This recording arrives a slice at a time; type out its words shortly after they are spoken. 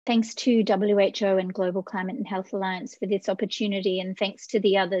Thanks to WHO and Global Climate and Health Alliance for this opportunity, and thanks to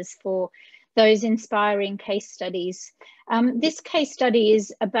the others for those inspiring case studies. This case study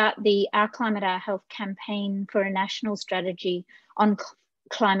is about the Our Climate, Our Health campaign for a national strategy on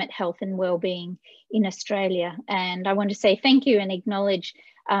climate health and wellbeing in Australia. And I want to say thank you and acknowledge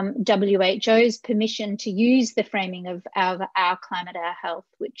WHO's permission to use the framing of Our Climate, Our Health,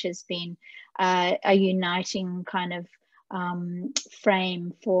 which has been a uniting kind of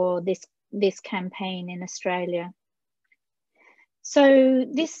frame for this campaign in Australia. So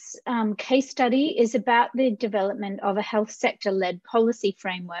this case study is about the development of a health sector-led policy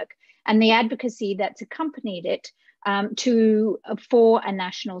framework and the advocacy that's accompanied it for a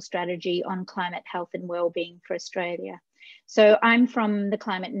national strategy on climate health and wellbeing for Australia. So I'm from the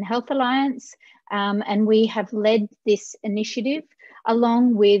Climate and Health Alliance, and we have led this initiative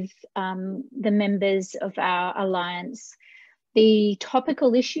along with the members of our alliance. The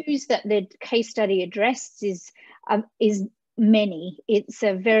topical issues that the case study addressed is many. It's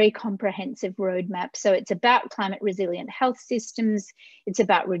a very comprehensive roadmap. So it's about climate resilient health systems. It's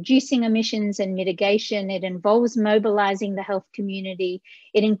about reducing emissions and mitigation. It involves mobilizing the health community.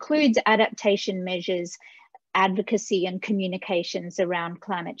 It includes adaptation measures, advocacy and communications around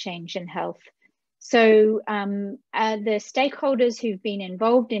climate change and health. So the stakeholders who've been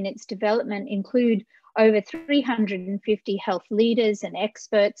involved in its development include over 350 health leaders and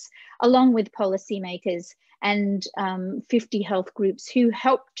experts, along with policymakers and 50 health groups who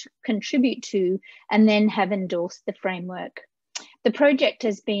helped contribute to and then have endorsed the framework. The project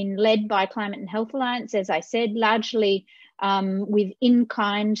has been led by Climate and Health Alliance, as I said, largely with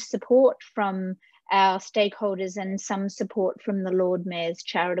in-kind support from our stakeholders and some support from the Lord Mayor's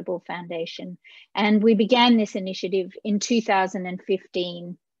Charitable Foundation. And we began this initiative in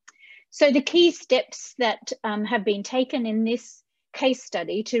 2015. So the key steps that have been taken in this case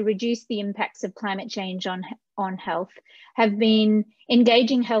study to reduce the impacts of climate change on health have been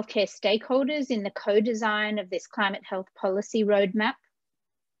engaging healthcare stakeholders in the co-design of this climate health policy roadmap.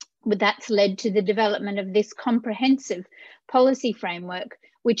 That's led to the development of this comprehensive policy framework,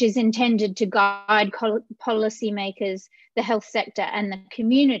 which is intended to guide policymakers, the health sector and the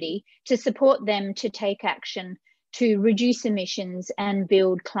community to support them to take action to reduce emissions and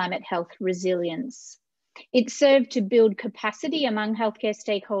build climate health resilience. It served to build capacity among healthcare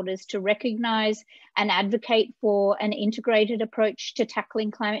stakeholders to recognise and advocate for an integrated approach to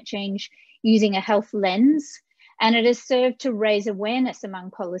tackling climate change using a health lens. And it has served to raise awareness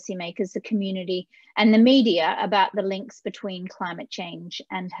among policymakers, the community and the media about the links between climate change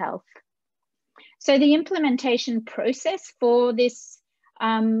and health. So the implementation process for this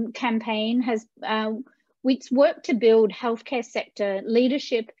campaign has it's worked to build healthcare sector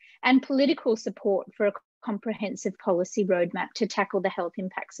leadership and political support for a comprehensive policy roadmap to tackle the health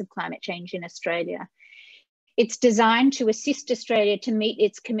impacts of climate change in Australia. It's designed to assist Australia to meet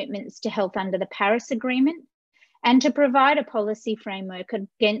its commitments to health under the Paris Agreement and to provide a policy framework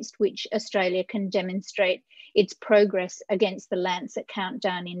against which Australia can demonstrate its progress against the Lancet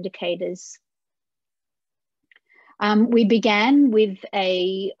countdown indicators. We began with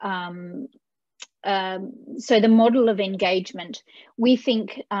so the model of engagement, we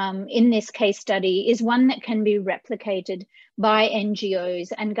think in this case study is one that can be replicated by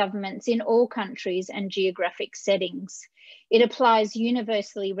NGOs and governments in all countries and geographic settings. It applies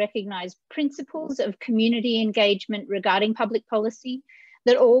universally recognised principles of community engagement regarding public policy,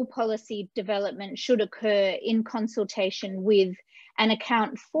 that all policy development should occur in consultation with and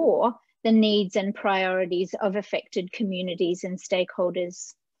account for the needs and priorities of affected communities and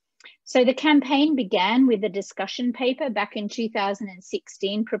stakeholders. So the campaign began with a discussion paper back in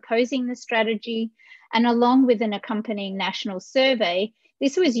 2016 proposing the strategy, and along with an accompanying national survey,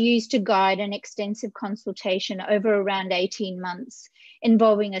 this was used to guide an extensive consultation over around 18 months,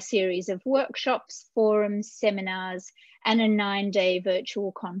 involving a series of workshops, forums, seminars, and a 9-day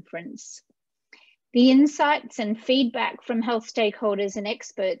virtual conference. The insights and feedback from health stakeholders and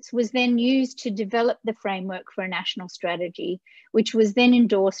experts was then used to develop the framework for a national strategy, which was then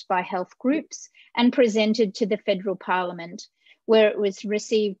endorsed by health groups and presented to the Federal Parliament, where it was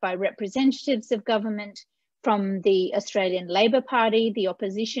received by representatives of government from the Australian Labor Party, the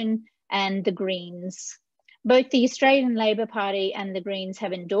opposition, and the Greens. Both the Australian Labor Party and the Greens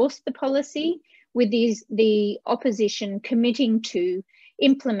have endorsed the policy, with the opposition committing to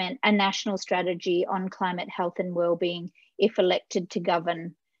implement a national strategy on climate health and wellbeing if elected to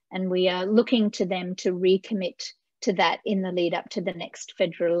govern. And we are looking to them to recommit to that in the lead up to the next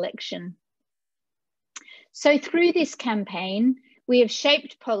federal election. So through this campaign, we have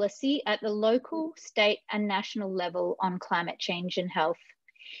shaped policy at the local, state and national level on climate change and health.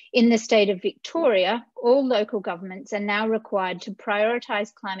 In the state of Victoria, all local governments are now required to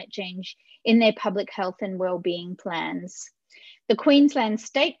prioritise climate change in their public health and wellbeing plans. The Queensland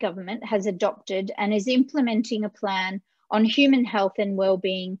State Government has adopted and is implementing a plan on human health and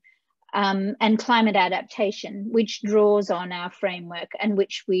wellbeing and climate adaptation, which draws on our framework and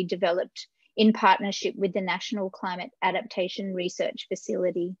which we developed in partnership with the National Climate Adaptation Research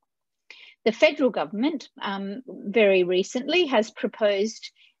Facility. The federal government very recently has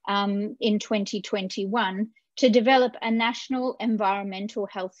proposed in 2021 to develop a national environmental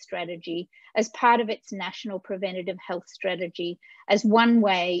health strategy as part of its national preventative health strategy as one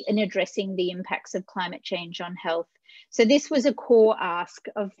way in addressing the impacts of climate change on health. So this was a core ask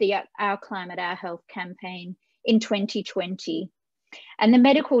of the Our Climate, Our Health campaign in 2020. And the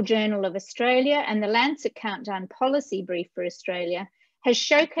Medical Journal of Australia and the Lancet Countdown Policy Brief for Australia has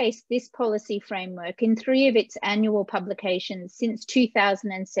showcased this policy framework in 3 of its annual publications since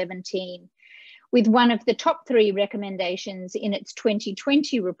 2017, with one of the top 3 recommendations in its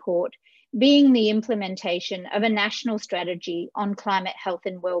 2020 report being the implementation of a national strategy on climate health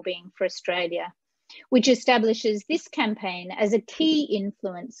and wellbeing for Australia, which establishes this campaign as a key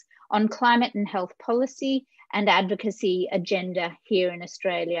influence on climate and health policy and advocacy agenda here in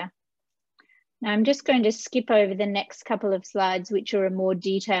Australia. Now, I'm just going to skip over the next couple of slides, which are a more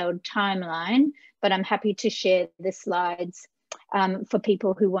detailed timeline, but I'm happy to share the slides for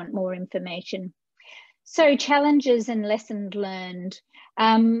people who want more information. So, challenges and lessons learned.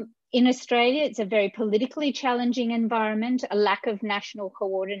 In Australia, it's a very politically challenging environment, a lack of national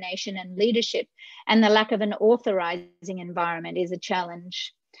coordination and leadership, and the lack of an authorising environment is a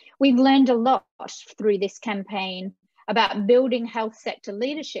challenge. We've learned a lot through this campaign about building health sector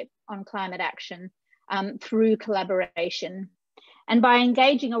leadership on climate action through collaboration. And by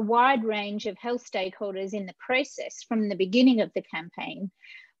engaging a wide range of health stakeholders in the process from the beginning of the campaign,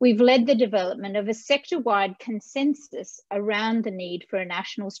 we've led the development of a sector-wide consensus around the need for a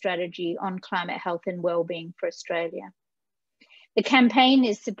national strategy on climate health and wellbeing for Australia. The campaign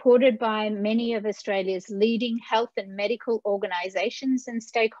is supported by many of Australia's leading health and medical organisations and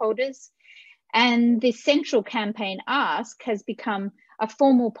stakeholders, and the central campaign ask has become a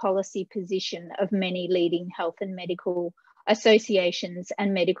formal policy position of many leading health and medical associations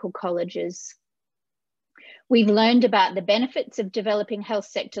and medical colleges. We've learned about the benefits of developing health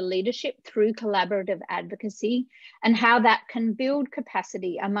sector leadership through collaborative advocacy and how that can build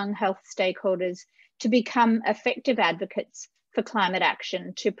capacity among health stakeholders to become effective advocates for climate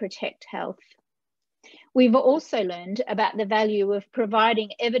action to protect health. We've also learned about the value of providing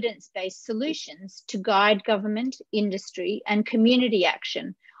evidence-based solutions to guide government, industry, and community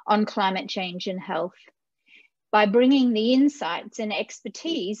action on climate change and health. By bringing the insights and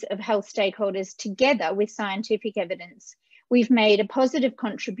expertise of health stakeholders together with scientific evidence, we've made a positive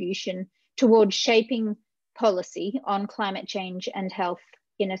contribution towards shaping policy on climate change and health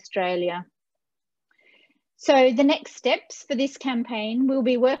in Australia. So the next steps for this campaign, we'll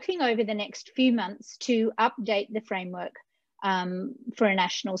be working over the next few months to update the framework for a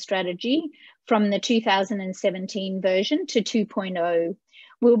national strategy from the 2017 version to 2.0.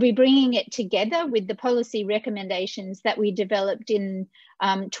 We'll be bringing it together with the policy recommendations that we developed in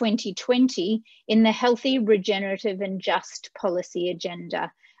 2020 in the Healthy, Regenerative and Just Policy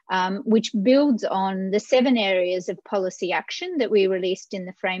Agenda, which builds on the 7 areas of policy action that we released in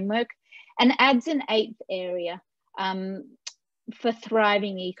the framework and adds an 8th area for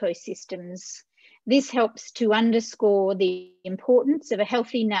thriving ecosystems. This helps to underscore the importance of a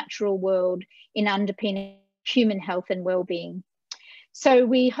healthy natural world in underpinning human health and wellbeing. So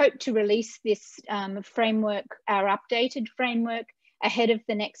we hope to release this framework, our updated framework, ahead of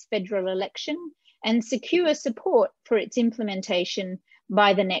the next federal election and secure support for its implementation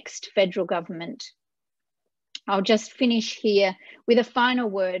by the next federal government. I'll just finish here with a final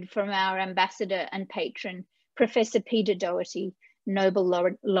word from our ambassador and patron, Professor Peter Doherty,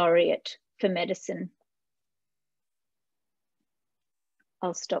 Nobel Laureate for Medicine.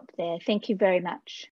 I'll stop there. Thank you very much.